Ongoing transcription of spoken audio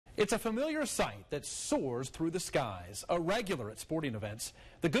It's a familiar sight that soars through the skies, a regular at sporting events.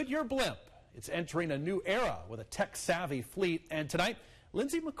 The Goodyear blimp. It's entering a new era with a tech-savvy fleet. And tonight,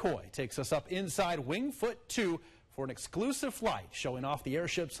 Lindsay McCoy takes us up inside Wingfoot 2 for an exclusive flight showing off the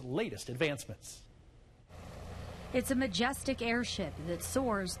airship's latest advancements. It's a majestic airship that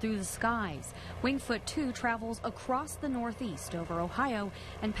soars through the skies. Wingfoot 2 travels across the Northeast over Ohio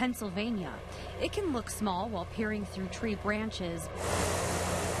and Pennsylvania. It can look small while peering through tree branches,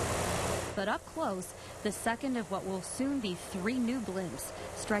 but up close, the second of what will soon be 3 new blimps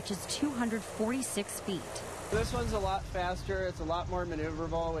stretches 246 feet. This one's a lot faster, it's a lot more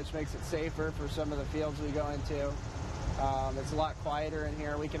maneuverable, which makes it safer for some of the fields we go into. It's a lot quieter in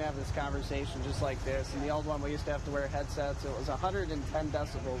here. We can have this conversation just like this. In the old one, we used to have to wear headsets. It was 110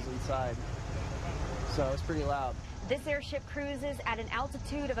 decibels inside, so it's pretty loud. This airship cruises at an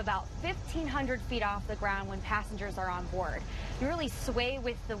altitude of about 1,500 feet off the ground when passengers are on board. You really sway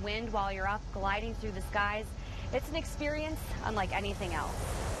with the wind while you're up, gliding through the skies. It's an experience unlike anything else.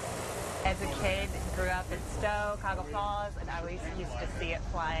 As a kid, grew up in Stowe, Cuyahoga Falls, and I always used to see it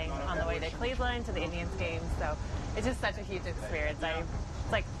flying on the way to Cleveland to the Indians games. So it's just such a huge experience.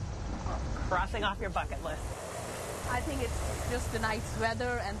 It's like crossing off your bucket list. I think it's just the nice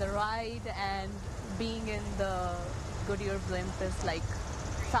weather and the ride, and being in the Goodyear blimp is like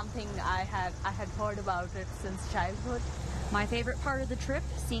something I had heard about it since childhood. My favorite part of the trip,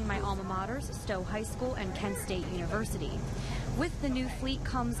 seeing my alma maters, Stowe High School and Kent State University. With the new fleet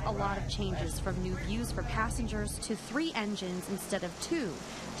comes a lot of changes, from new views for passengers to 3 engines instead of 2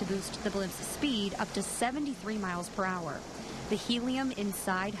 to boost the blimp's speed up to 73 miles per hour. The helium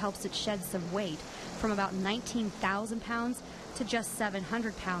inside helps it shed some weight, from about 19,000 pounds to just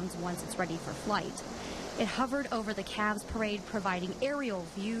 700 pounds once it's ready for flight. It hovered over the Cavs parade, providing aerial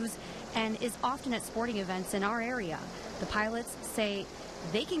views, and is often at sporting events in our area. The pilots say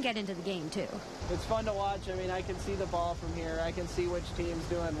they can get into the game too. It's fun to watch. I mean, I can see the ball from here. I can see which team's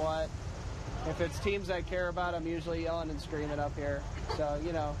doing what. If it's teams I care about, I'm usually yelling and screaming up here. So,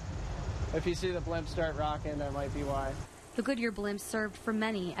 you know, if you see the blimp start rocking, that might be why. The Goodyear blimp served for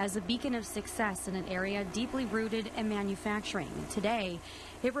many as a beacon of success in an area deeply rooted in manufacturing. Today,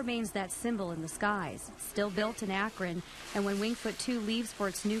 it remains that symbol in the skies. Still built in Akron, and when Wingfoot 2 leaves for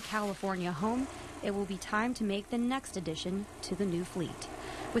its new California home, it will be time to make the next addition to the new fleet.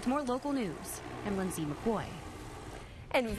 With more local news, I'm Lindsay McCoy. And